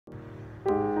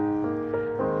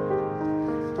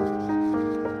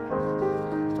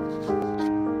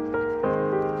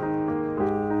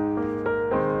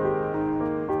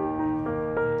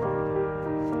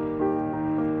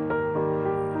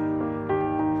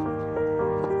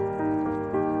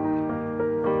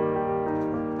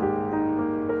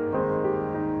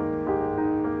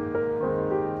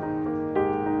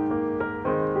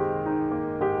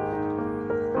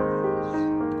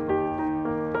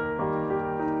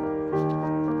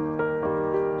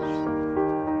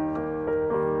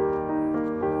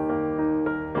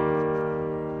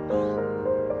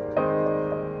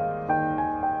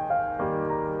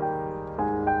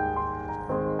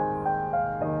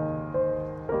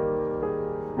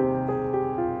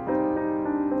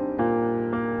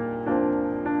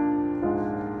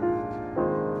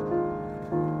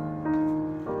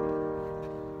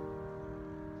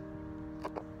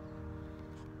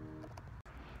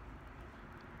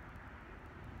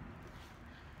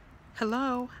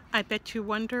Hello, I bet you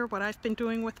wonder what I've been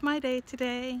doing with my day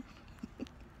today.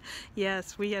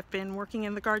 Yes, we have been working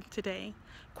in the garden today.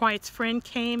 Quiet's friend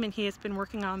came and he has been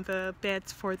working on the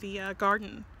beds for the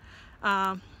garden.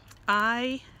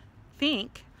 I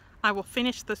think I will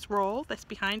finish this roll that's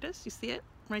behind us. You see it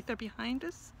right there behind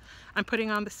us? I'm putting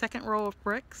on the second row of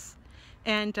bricks,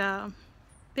 and then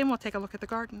we'll take a look at the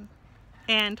garden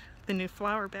and the new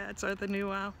flower beds, or the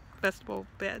new vegetable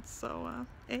beds. So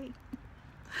hey.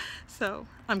 So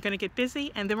I'm going to get busy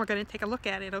and then we're going to take a look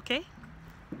at it, okay?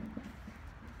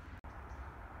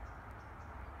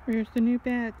 Here's the new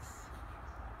beds.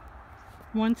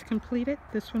 One's completed,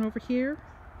 this one over here.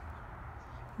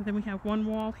 And then we have one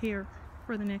wall here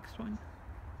for the next one.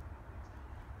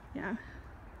 Yeah.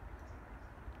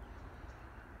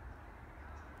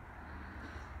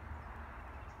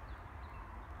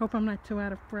 Hope I'm not too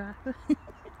out of breath.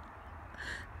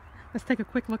 Let's take a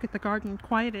quick look at the garden.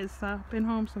 Quiet has been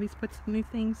home, so he's put some new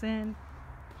things in.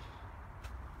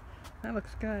 That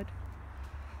looks good.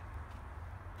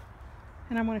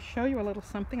 And I want to show you a little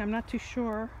something. I'm not too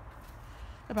sure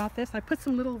about this. I put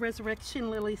some little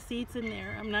resurrection lily seeds in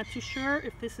there. I'm not too sure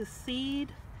if this is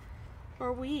seed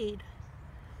or weed,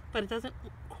 but it doesn't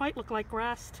quite look like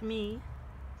grass to me.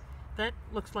 That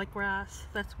looks like grass.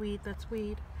 That's weed, that's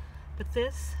weed. But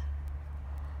this,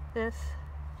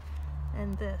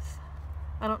 and this,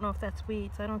 I don't know if that's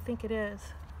weeds. I don't think it is,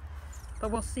 but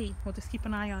we'll see. We'll just keep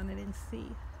an eye on it and see.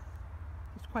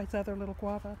 It's Quiet's other little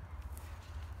guava.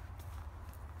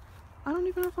 I don't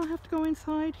even know if I'll have to go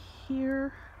inside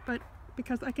here, but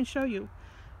because I can show you.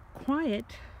 Quiet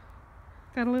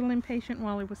got a little impatient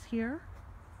while he was here.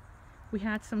 We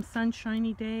had some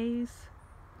sunshiny days,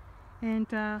 and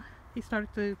he started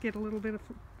to get a little bit of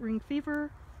spring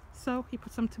fever, so he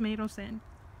put some tomatoes in.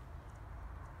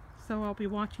 So I'll be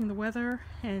watching the weather,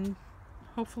 and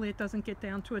hopefully it doesn't get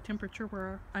down to a temperature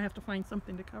where I have to find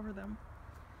something to cover them.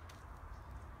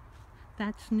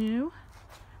 That's new.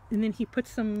 And then he put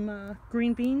some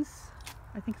green beans.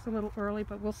 I think it's a little early,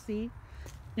 but we'll see.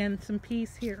 And some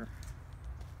peas here.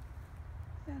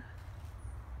 Yeah.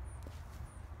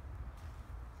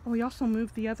 Oh, he also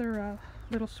moved the other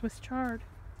little Swiss chard.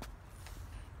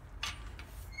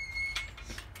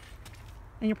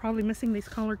 And you're probably missing these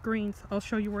collard greens. I'll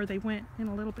show you where they went in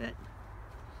a little bit.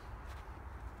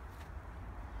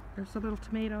 There's the little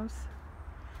tomatoes.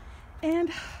 And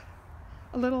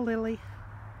a little lily.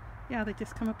 Yeah, they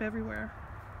just come up everywhere.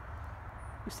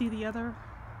 You see the other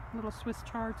little Swiss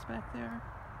chards back there?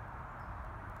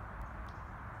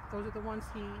 Those are the ones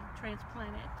he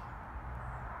transplanted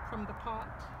from the pot.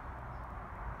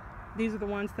 These are the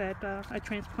ones that I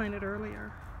transplanted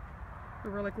earlier.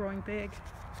 They're really growing big.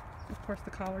 Of course,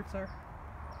 the collards they're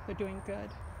doing good.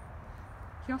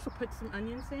 He also put some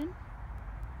onions in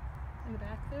the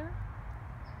back there.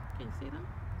 Can you see them?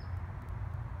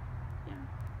 Yeah.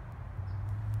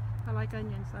 I like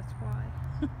onions, that's why.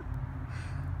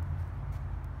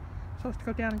 So let's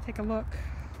go down and take a look.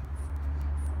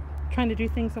 Trying to do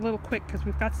things a little quick because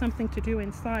we've got something to do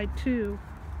inside too.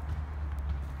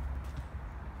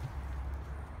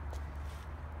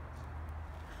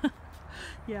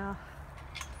 Yeah.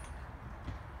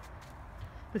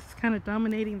 This is kind of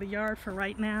dominating the yard for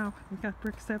right now. We've got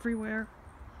bricks everywhere.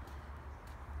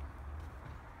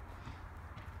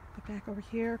 But back over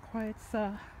here, Quiet's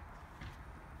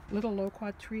little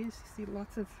loquat trees. You see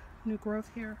lots of new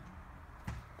growth here.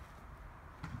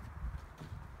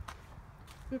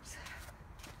 Oops,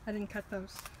 I didn't cut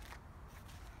those.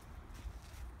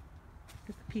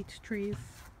 Here's the peach trees.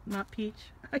 Not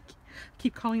peach. I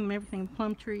keep calling them everything.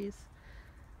 Plum trees.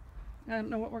 I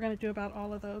don't know what we're going to do about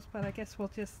all of those, but I guess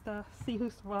we'll just see who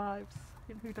survives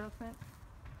and who doesn't.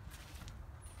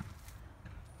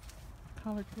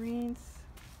 Collard greens.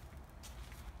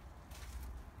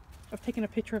 I've taken a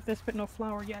picture of this, but no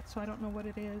flower yet, so I don't know what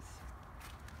it is.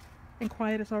 And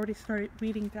Quiet has already started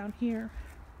weeding down here.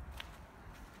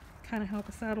 Kind of help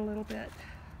us out a little bit.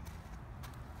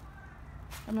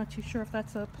 I'm not too sure if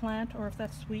that's a plant or if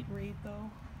that's sweet reed,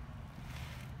 though.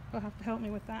 They'll have to help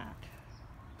me with that.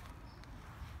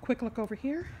 Quick look over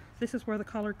here. This is where the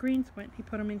collard greens went. He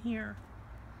put them in here.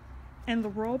 And the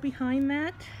roll behind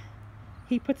that,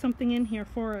 he put something in here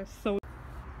for us. So,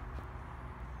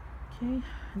 okay, and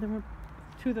then we're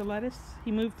to the lettuce.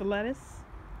 He moved the lettuce.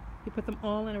 He put them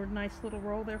all in a nice little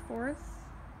roll there for us,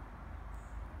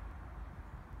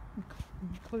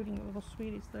 including the little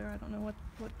sweeties there. I don't know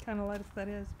what kind of lettuce that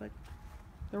is, but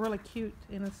they're really cute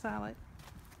in a salad.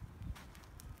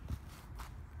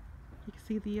 You can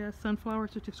see the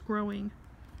sunflowers are just growing.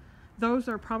 Those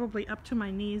are probably up to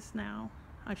my knees now.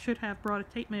 I should have brought a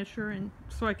tape measure and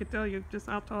so I could tell you just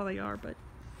how tall they are, but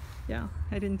yeah,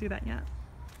 I didn't do that yet.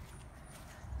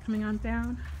 Coming on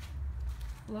down.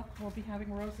 Look, we'll be having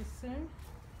roses soon.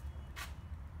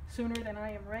 Sooner than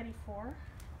I am ready for.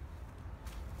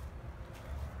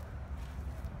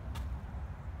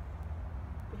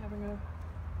 Be having a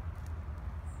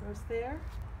rose there.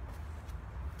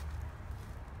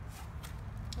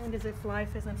 And as if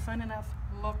life isn't fun enough,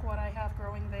 look what I have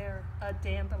growing there, a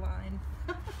dandelion.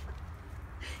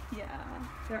 Yeah,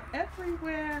 they're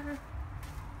everywhere.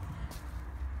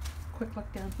 Quick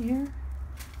look down here.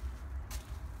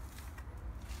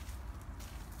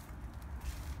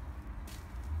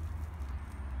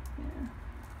 Yeah.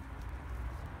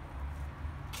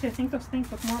 See, I think those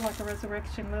things look more like a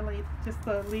resurrection lily. Just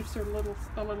the leaves are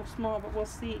a little small, but we'll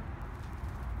see.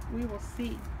 We will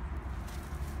see.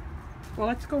 Well,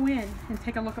 let's go in and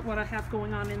take a look at what I have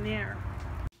going on in there.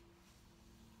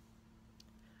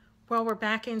 Well, we're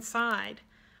back inside.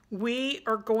 We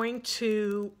are going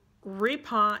to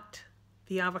repot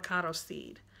the avocado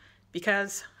seed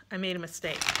because I made a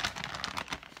mistake.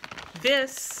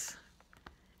 This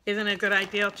isn't a good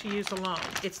idea to use alone.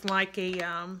 It's like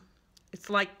it's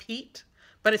like peat,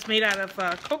 but it's made out of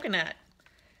coconut.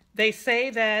 They say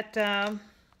that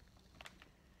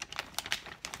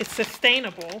it's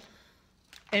sustainable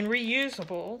and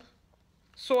reusable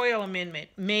soil amendment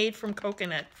made from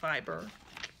coconut fiber.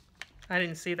 I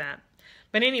didn't see that.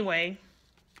 But anyway,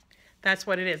 that's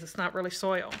what it is. It's not really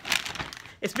soil.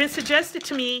 It's been suggested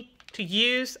to me to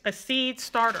use a seed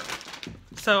starter.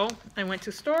 So I went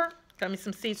to the store, got me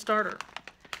some seed starter.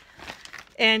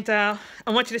 And I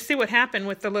want you to see what happened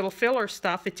with the little filler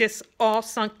stuff. It just all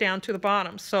sunk down to the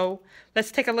bottom. So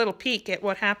let's take a little peek at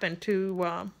what happened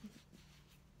to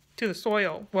the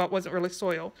soil. Well, it wasn't really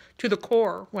soil, to the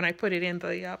core when I put it in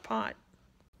the pot.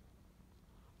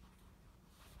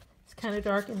 It's kind of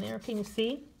dark in there. Can you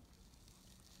see?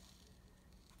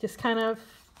 Just kind of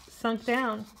sunk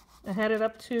down. I had it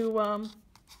up to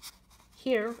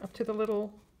here, up to the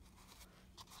little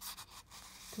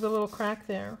crack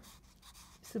there.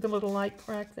 See the little light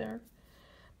crack there?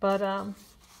 But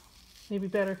maybe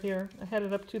better here. I had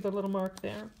it up to the little mark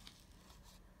there.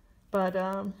 But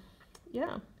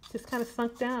yeah, just kind of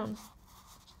sunk down.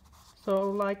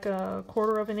 So like a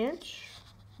 1/4 of an inch,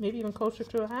 maybe even closer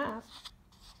to a half.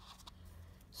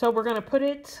 So we're going to put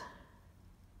it,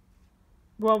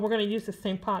 well, we're going to use the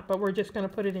same pot, but we're just going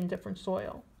to put it in different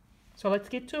soil. So let's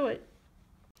get to it.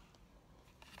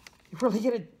 You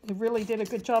really did a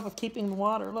good job of keeping the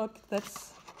water. Look,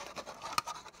 that's,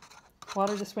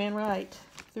 water just ran right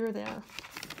through there.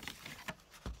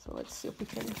 So let's see if we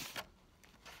can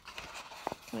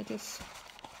I just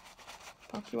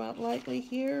pop you out lightly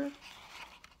here.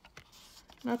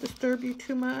 Not disturb you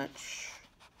too much.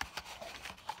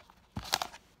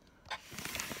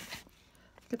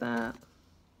 Look at that.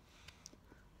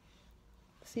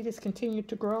 The seed has continued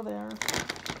to grow there.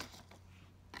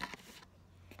 I'm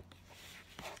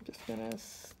just gonna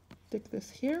stick this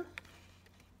here.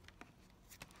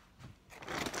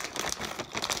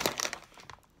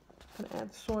 Gonna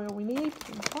add the soil we need in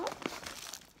the pot.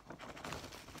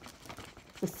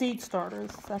 The seed starter.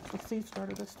 This is actually seed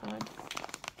starter this time.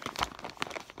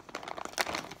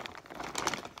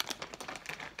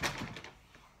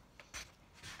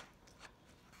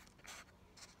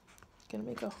 Gonna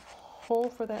make a hole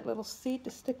for that little seed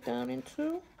to stick down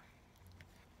into.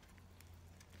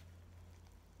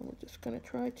 And we're just gonna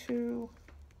try to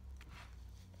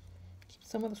keep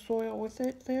some of the soil with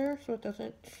it there so it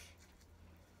doesn't,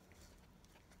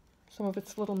 some of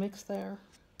it's a little mixed there.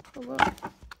 Oh, look.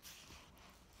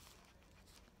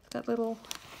 That little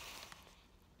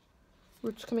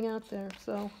roots coming out there,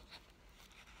 so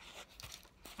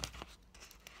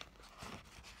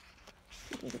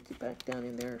we can get you back down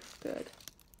in there. Good.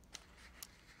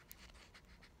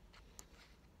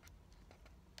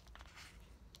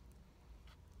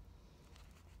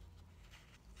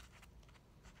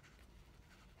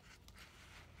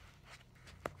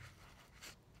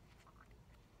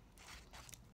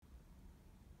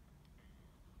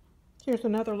 Here's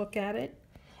another look at it.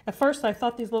 At first I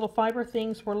thought these little fiber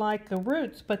things were like the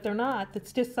roots, but they're not.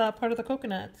 It's just part of the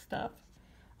coconut stuff.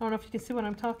 I don't know if you can see what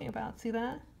I'm talking about. See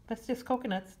that? That's just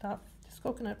coconut stuff. Just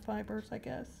coconut fibers, I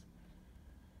guess.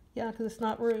 Yeah, because it's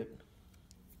not root.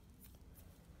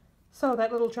 So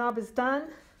that little job is done.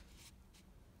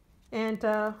 And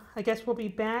I guess we'll be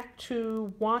back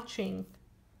to watching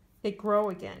it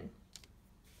grow again.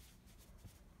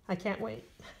 I can't wait.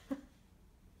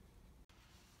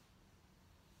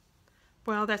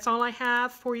 Well, that's all I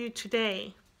have for you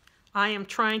today. I am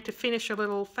trying to finish a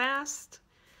little fast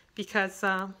because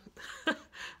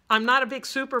I'm not a big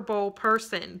Super Bowl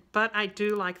person, but I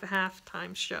do like the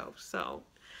halftime show. So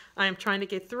I'm trying to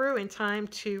get through in time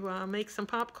to make some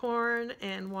popcorn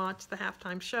and watch the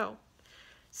halftime show.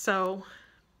 So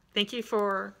thank you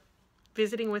for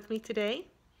visiting with me today.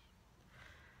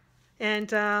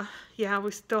 And yeah,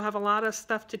 we still have a lot of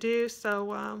stuff to do,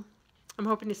 so I'm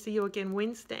hoping to see you again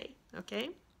Wednesday, okay?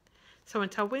 So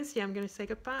until Wednesday, I'm going to say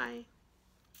goodbye.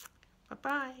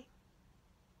 Bye-bye.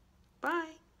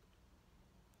 Bye.